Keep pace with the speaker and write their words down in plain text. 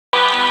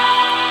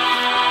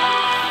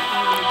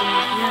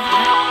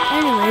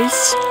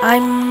guys,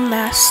 I'm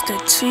Master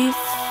Chief.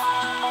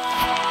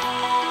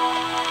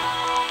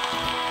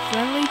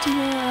 Friendly to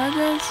the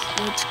others,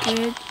 rich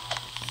kid,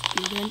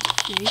 student,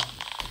 me.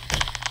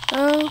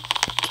 Okay.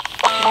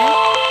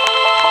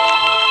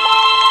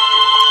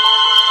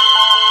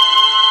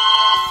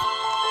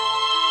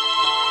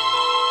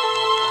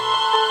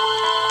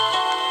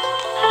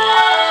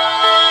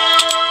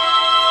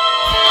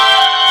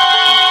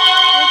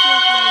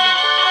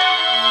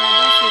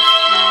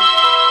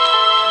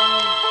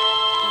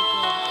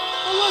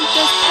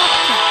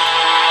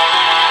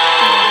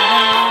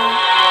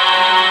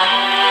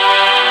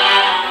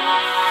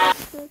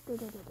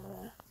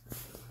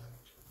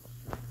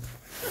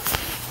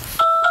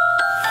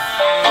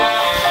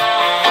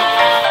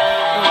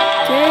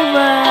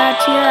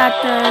 Here at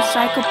the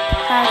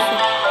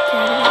psychopathic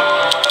academy.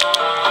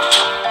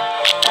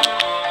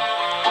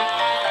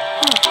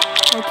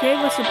 Okay,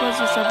 we're supposed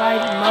to survive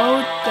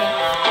mode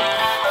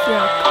the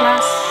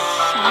class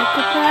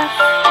psychopath.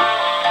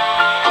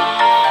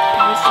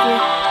 Basically,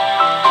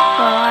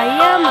 well, I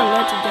am a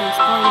legendary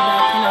spawn, but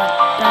I cannot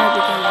die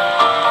because I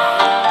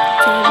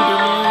can be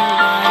known that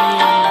I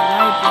am a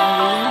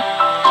librarian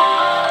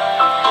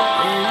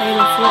in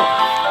Halo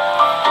 4.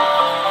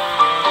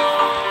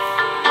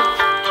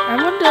 I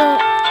wonder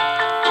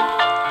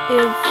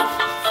if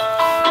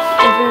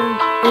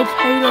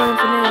Halo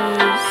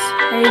Infinite is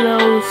Halo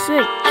 6.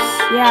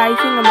 Yeah, I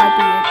think it might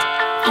be it.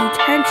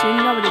 Detention,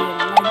 nobody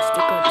likes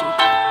to go to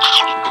that.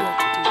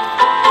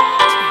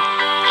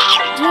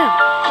 Gym.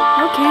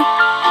 Okay.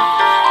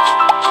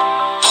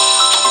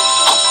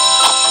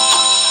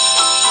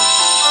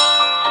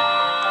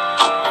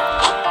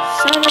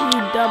 Shut up,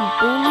 you dumb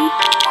bully.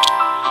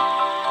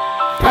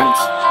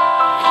 Punch.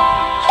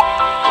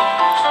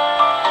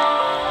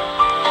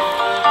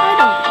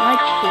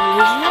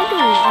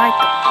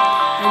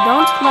 I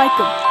don't like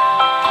them.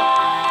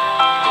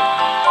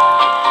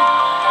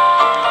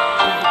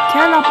 I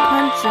cannot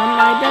punch them.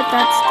 I bet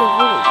that's the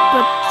rule.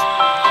 But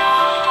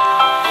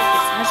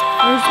it's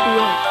supposed to be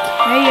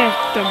okay if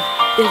them.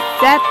 Is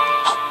that?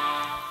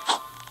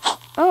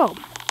 Oh,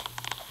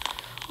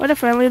 what a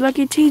friendly,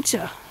 lucky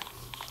teacher.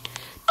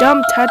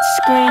 Dumb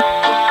touchscreen.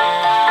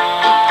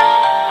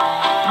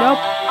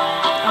 Nope.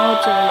 I'll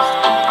just.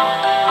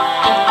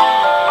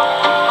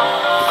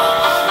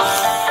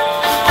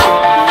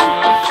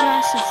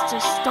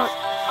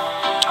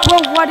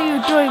 Whoa, what are you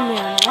doing,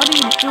 man? What are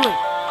you doing?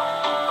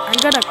 I'm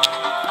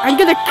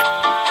gonna...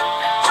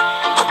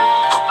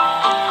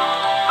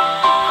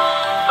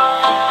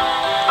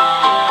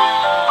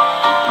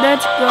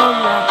 Let's go,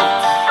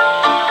 rabbits.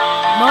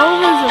 Mo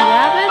is a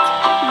rabbit?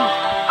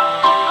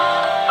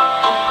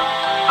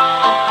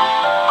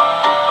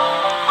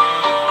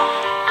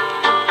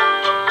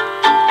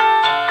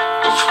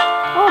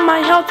 Oh, my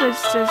health is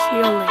just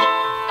healing.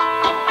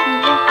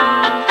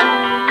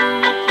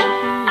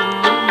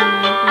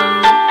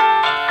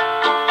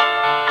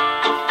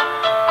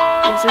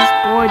 This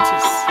boy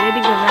just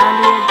sitting around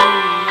here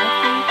doing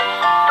nothing.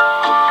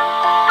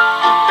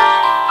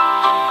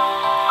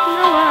 You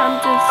know what? I'm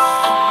just.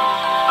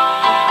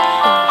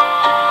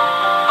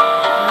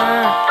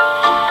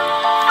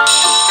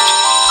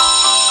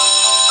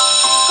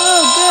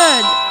 Oh,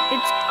 good.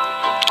 It's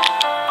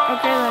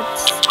okay.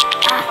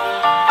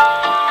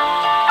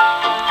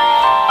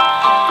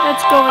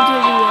 Let's go into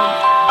the end.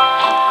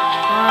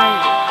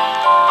 Fine.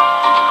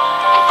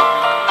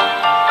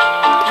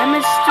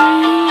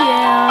 Chemistry.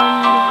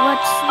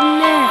 What's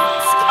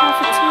next?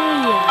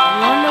 Cafeteria. I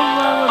wonder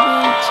what we're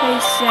being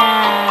chased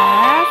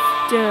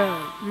after.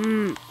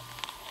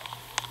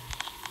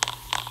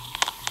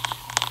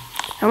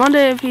 I wonder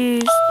if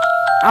he's...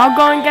 I'll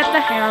go and get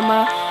the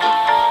hammer.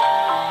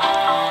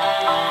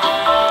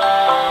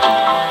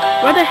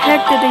 Where the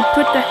heck did they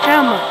put the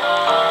hammer?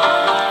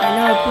 I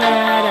know a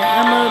player had a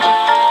hammer.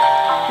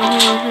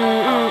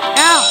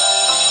 Ow!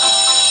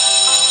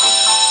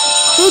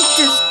 Who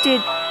just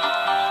did...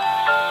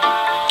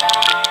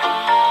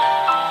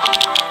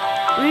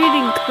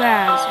 Reading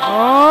class.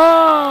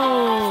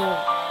 Oh,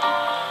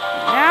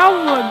 now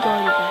we're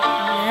going back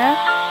there.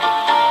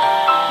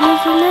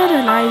 Isn't that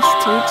a nice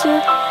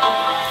teacher?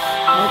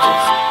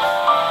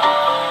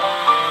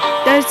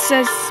 That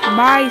says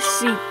my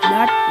seat,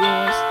 not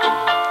yours.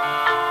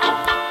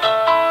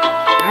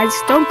 Guys,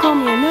 don't call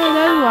me a nerd,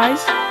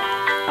 otherwise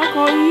I'll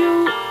call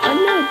you a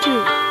nerd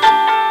too.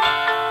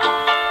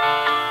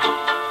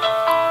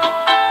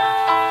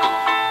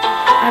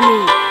 I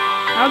mean,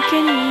 how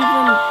can you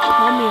even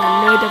call me a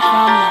nerd if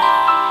I'm a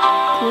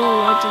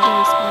cool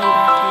legendary spawn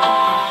back in the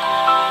day?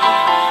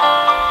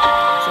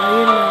 So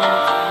you know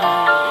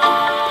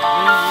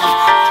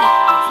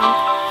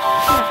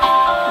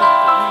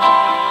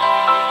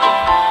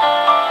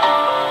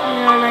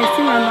and I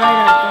think I might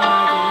have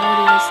gone the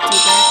nerdiest to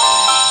that.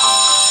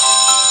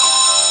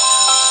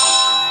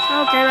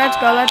 Okay, let's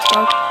go.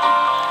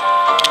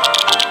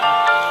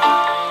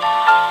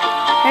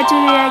 Head to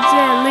the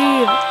exit,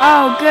 leave.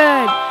 Oh,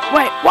 good.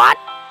 Wait, what?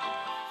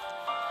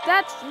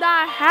 That's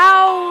not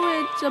how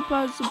it's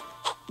supposed to...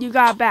 You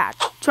got back.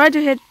 Try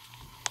to hit...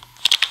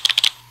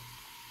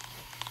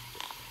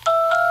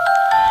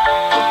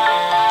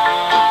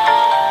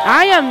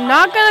 I am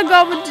not gonna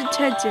go with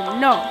detention.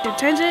 No,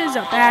 detention is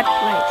a bad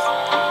place.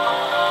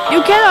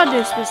 You cannot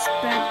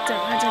disrespect the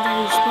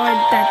legendary sport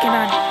that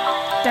cannot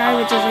die,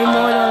 which is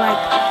immortal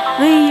like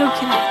me. You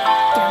cannot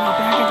get me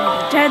back into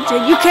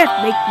detention. You can't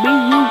make me,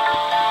 you.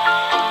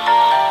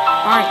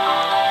 Alright.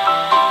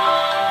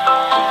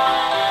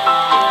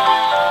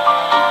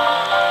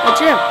 But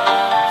Jim,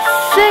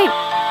 thank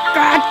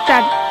God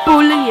that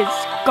bully is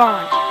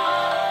gone.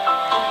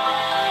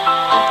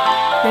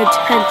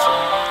 Detention.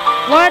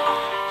 What?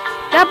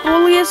 That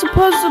bully is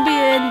supposed to be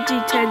in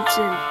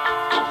detention.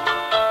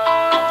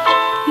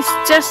 He's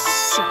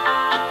just...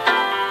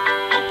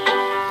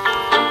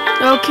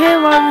 Okay,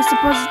 what are we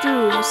supposed to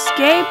do?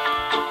 Escape?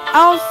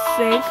 I'll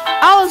escape.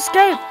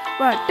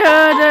 But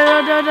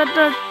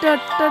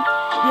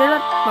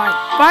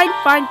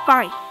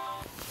fine.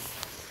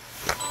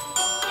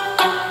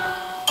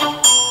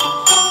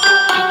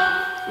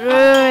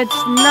 It's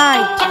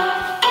night.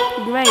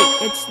 Great,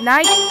 it's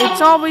night. It's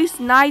always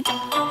night.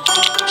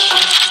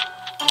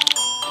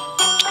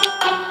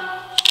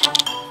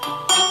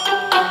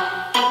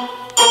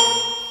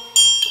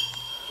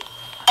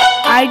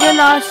 I do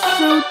not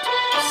shoot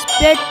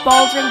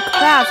spitballs in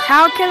class.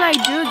 How can I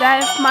do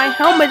that if my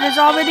helmet is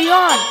already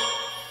on?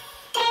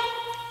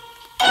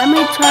 Let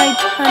me try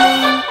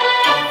turning.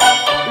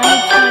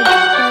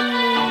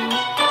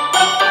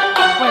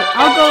 Wait,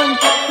 I'll go and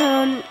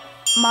turn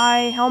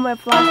my helmet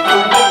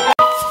flashlight.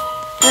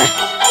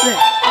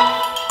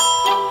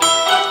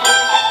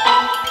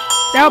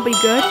 That'll be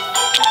good.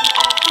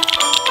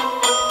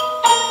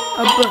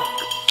 A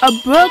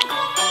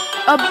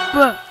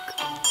book.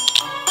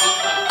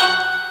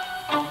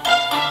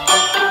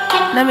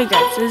 Let me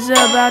guess, is it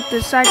about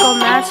the psycho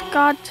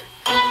mascot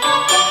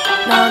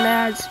known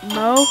as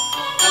Mo?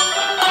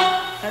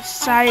 A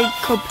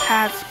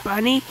psychopath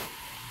bunny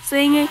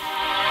singing?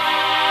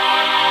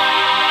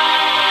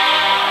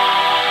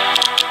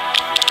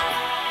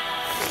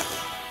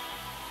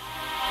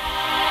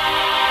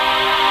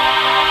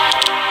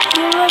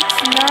 He looks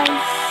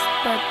nice,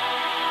 but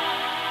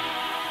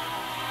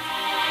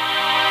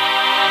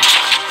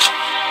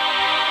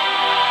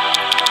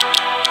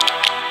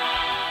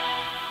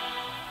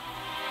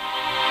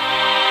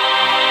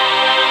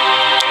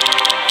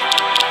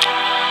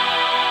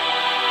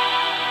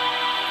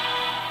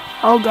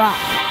oh God.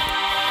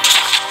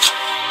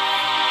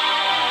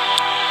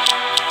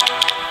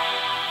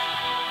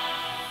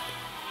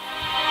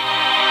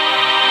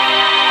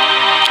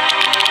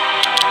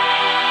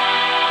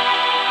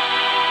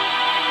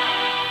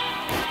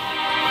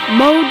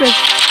 Mo the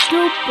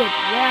stupid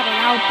rabbit,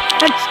 I'll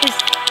punch his...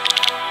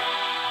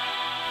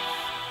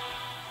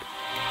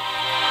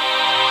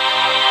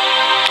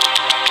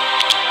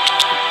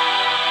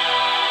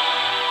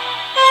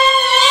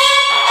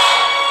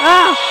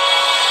 Ah!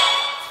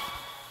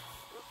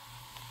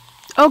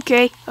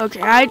 Okay,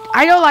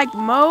 I don't like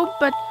Mo,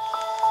 but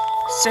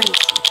seriously.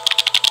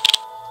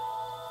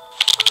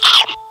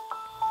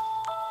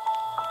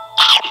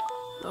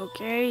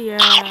 Okay,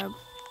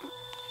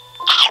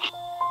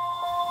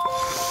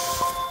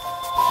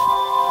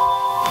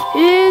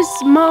 is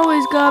Mo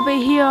is gonna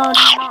be here or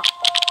not?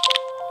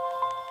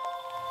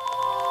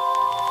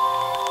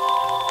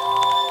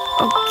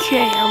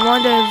 Okay, I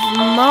wonder if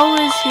Mo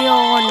is here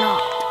or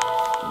not.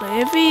 But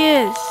if he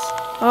is,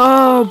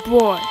 oh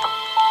boy.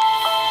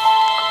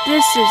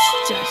 This is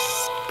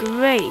just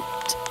great.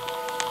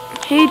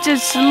 He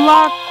just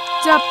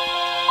locked up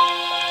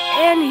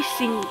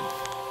anything.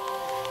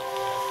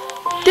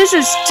 This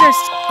is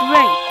just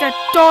great. The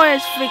door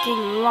is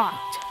freaking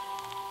locked.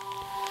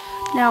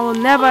 Now we'll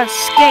never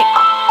escape.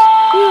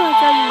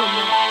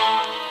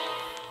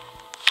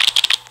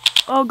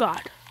 Oh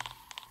God.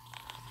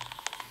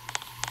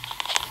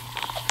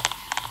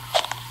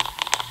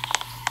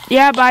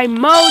 Yeah, by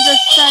Mo the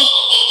side.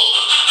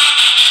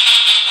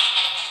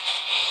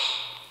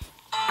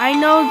 I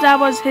know that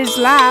was his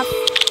laugh.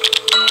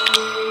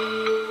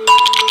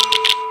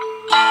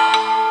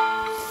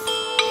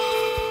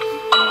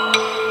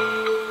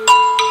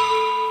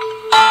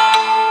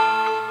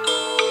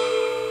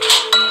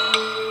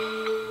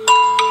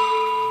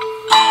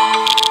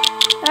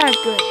 That's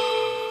good.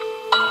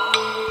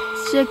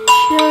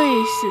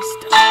 Security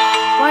system.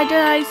 Why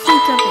did I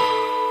think of it?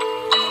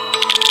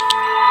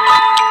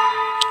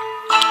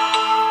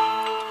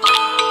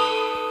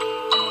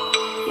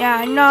 Yeah,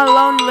 I'm not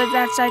alone with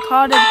that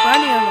psychotic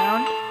bunny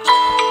around.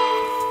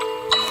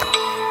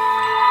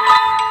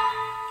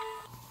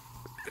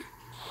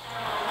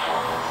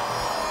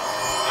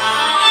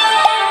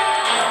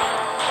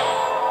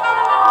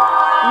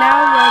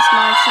 Now where's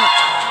my son?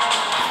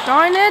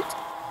 Darn it!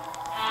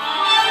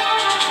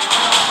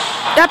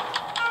 Yep.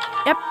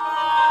 Yep.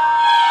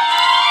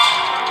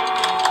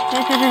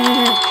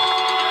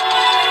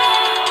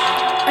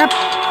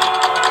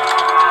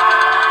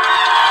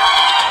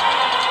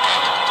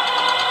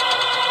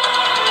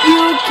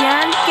 You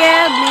can't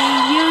get me,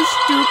 you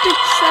stupid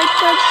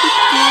psychotic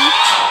thing.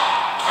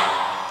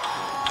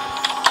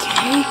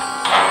 Okay.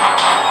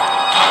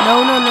 No.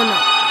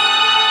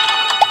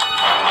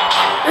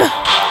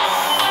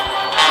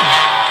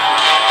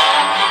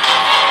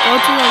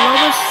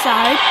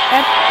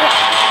 right?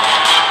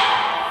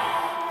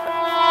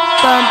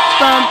 Bum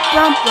bum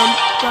bum bum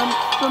bum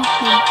bum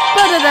bum.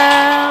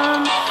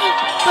 Ba-da-dum,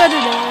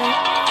 ba-da-dum.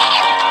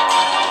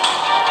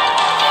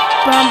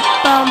 Bum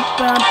bum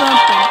bum bum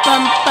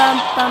bum bum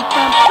bum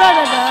bum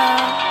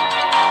ba-da-dum.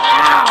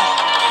 Ow!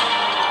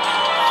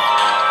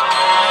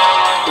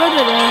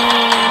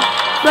 Ba-da-dum.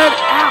 But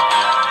ow!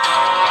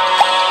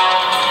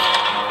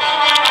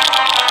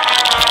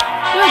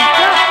 Good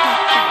job,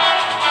 Pop-Pop.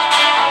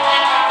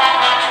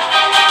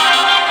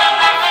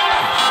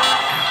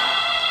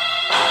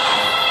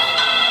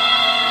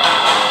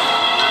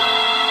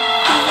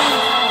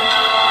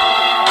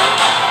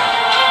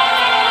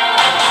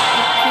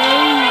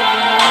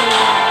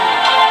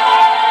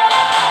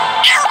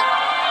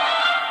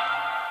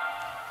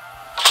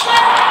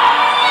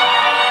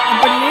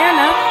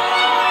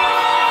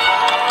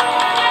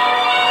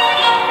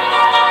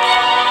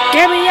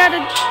 Get me out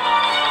of...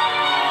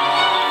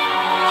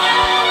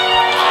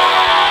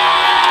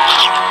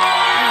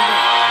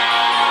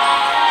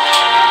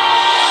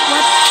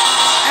 What?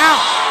 Ow!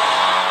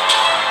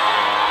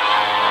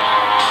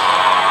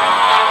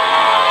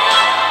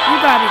 You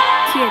gotta be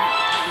kidding me.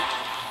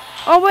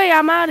 Oh wait,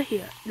 I'm out of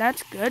here.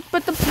 That's good.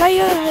 But the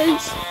player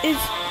is...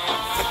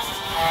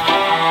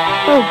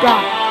 Oh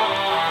god.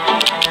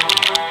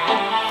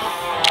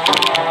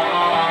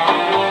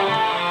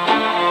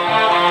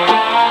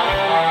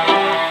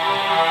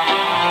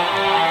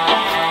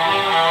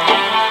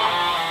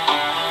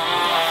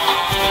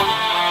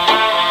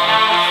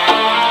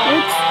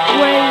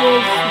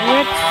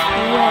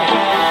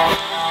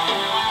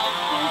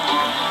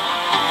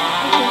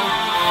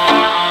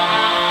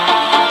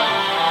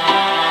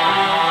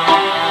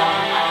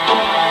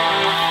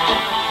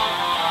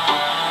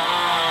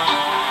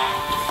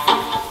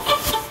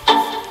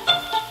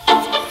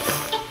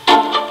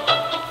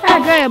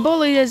 A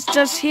bully is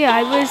just here.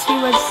 I wish he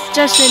was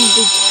just in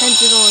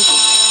detention or...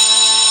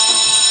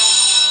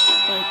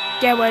 But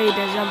get ready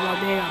to jump on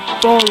there.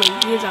 Bully.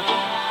 He's a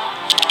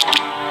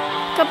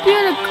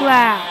computer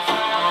class.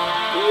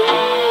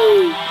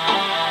 Yay!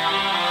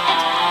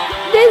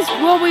 This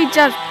bully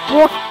just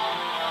broke.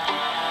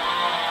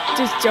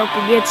 Just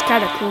joking. It's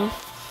kind of cool.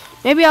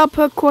 Maybe I'll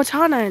put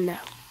Cortana in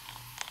there.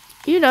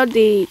 You know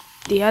the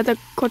other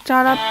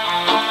Cortana.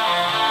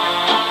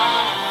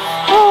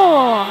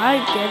 Oh,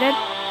 I get it.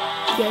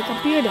 Get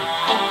computer.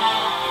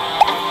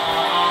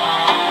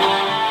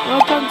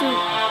 Welcome to...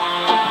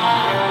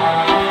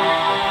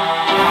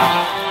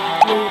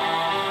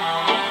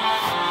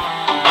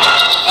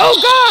 Oh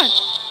god!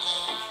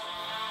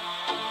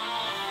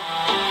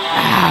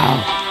 Ow!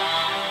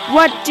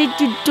 What did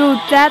you do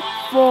that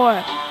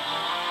for?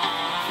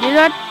 You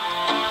know?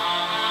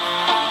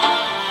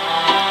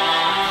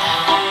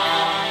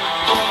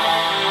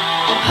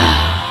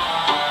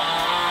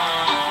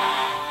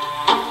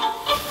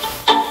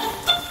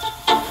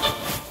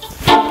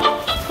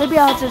 Maybe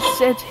I'll just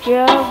sit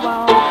here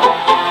while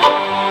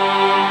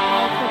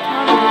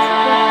Cortana is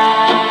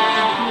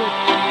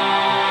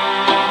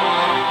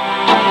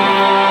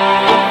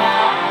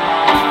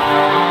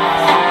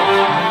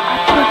I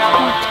put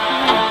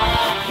Cortana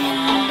in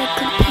the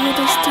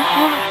computers to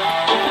hack.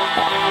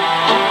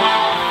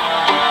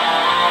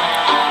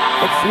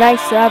 It's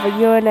nice to have a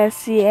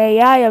UNSC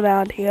AI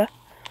around here.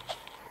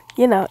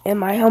 You know, in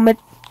my helmet.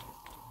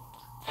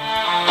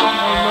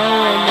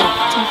 And the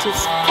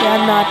teachers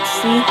cannot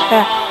see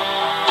her.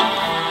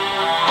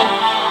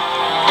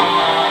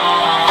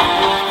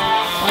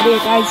 What are you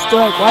guys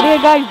doing? What are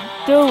you guys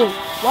doing?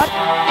 What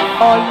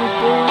are you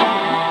doing?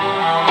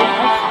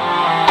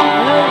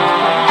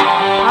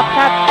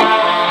 Pop-Cat!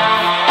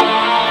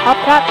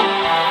 Pop-Cat!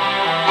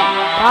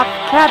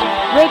 Pop-Cat!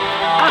 Wake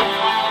up!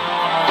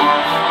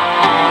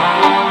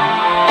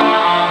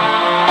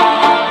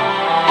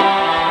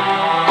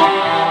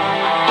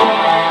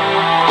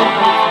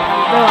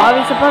 No, are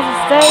we supposed to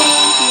stay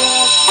here?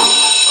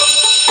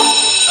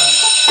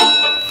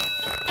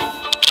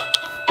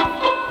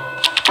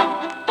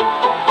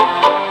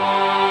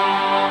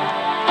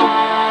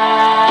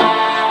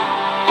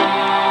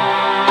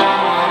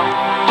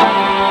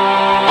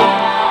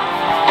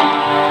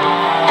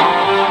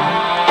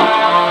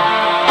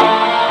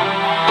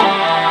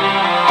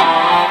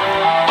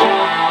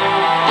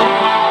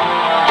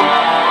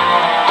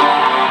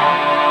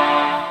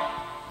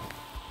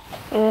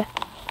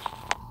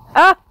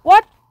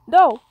 What?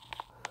 No.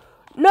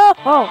 No.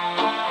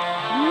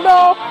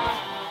 No.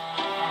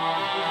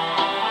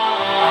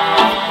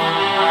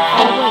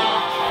 Oh, wait.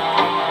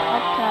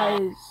 That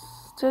is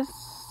just...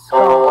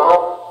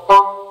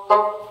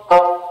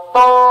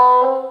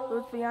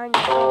 Who's behind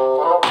you?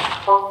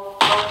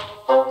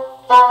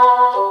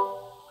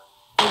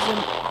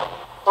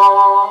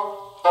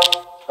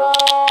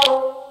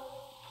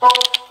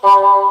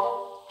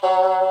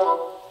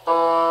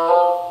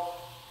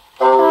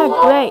 Oh,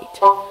 great.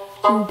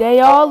 They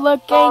all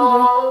look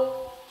angry.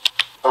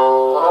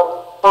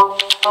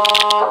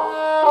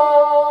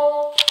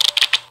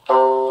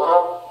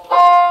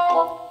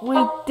 We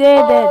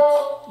did it.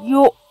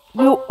 You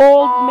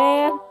old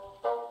man.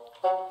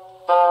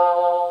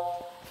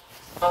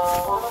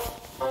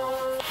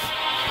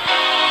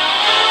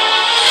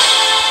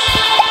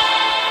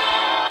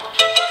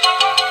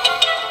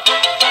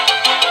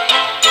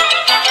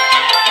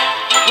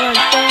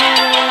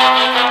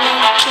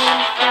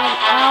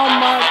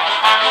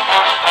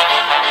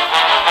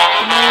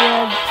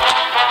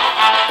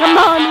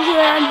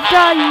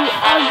 Katana, you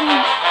ugly.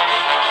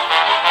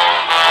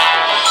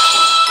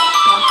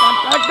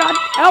 God,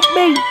 help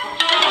me.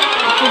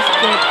 Just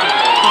get it.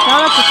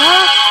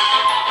 Katana.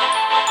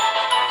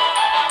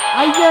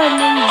 I gonna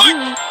need you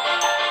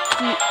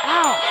to,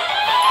 ow.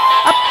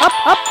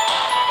 Up.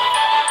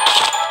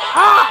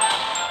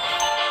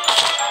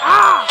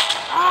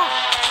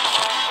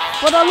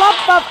 For the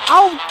love of,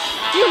 oh,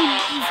 you.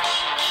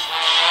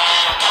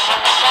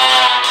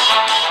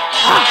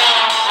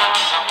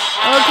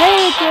 Okay,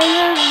 this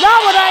is not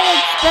what I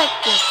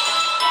expected.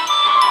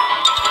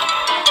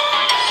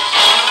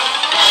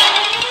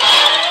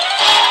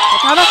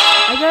 Katana,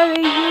 I gotta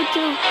need you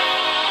too.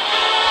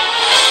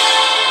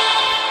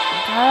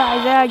 I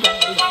gotta get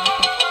it.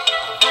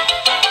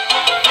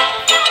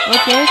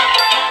 Okay,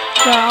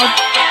 so I'll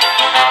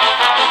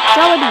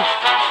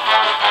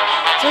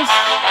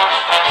just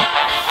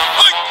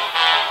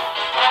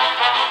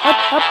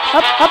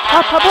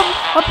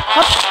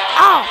up.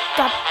 Ow,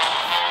 God.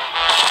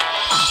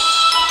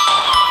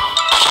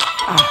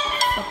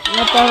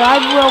 Let the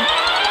ride rope.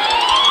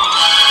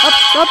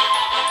 Up.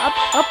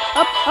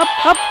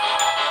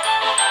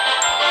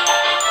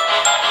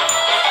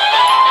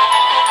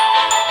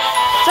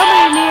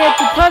 Somebody needed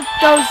to put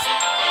those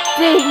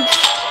things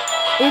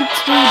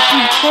into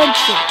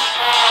detention.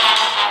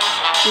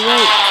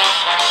 Wait,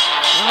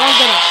 now I'm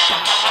gonna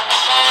stop.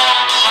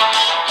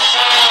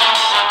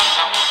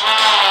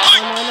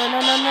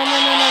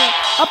 No.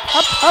 Up.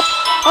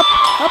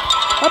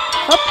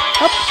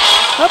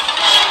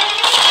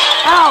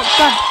 Ow,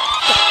 God.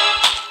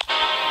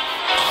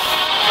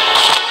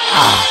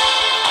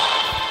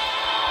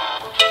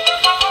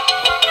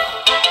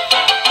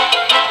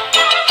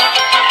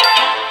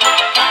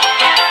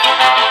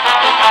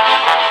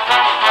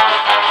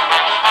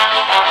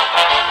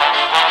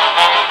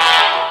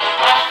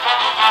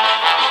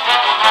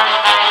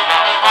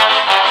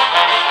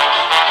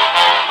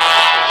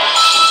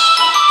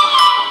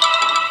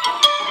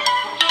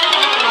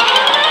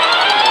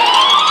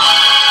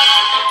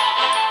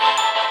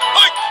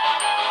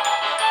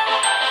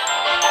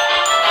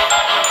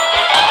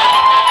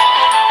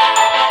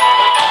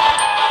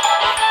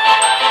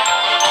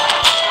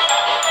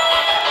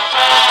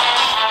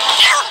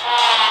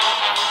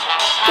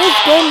 This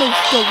game is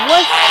the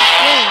worst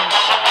game.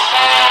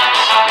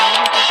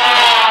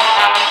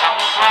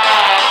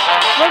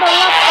 For the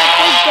love of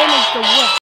this game is the worst.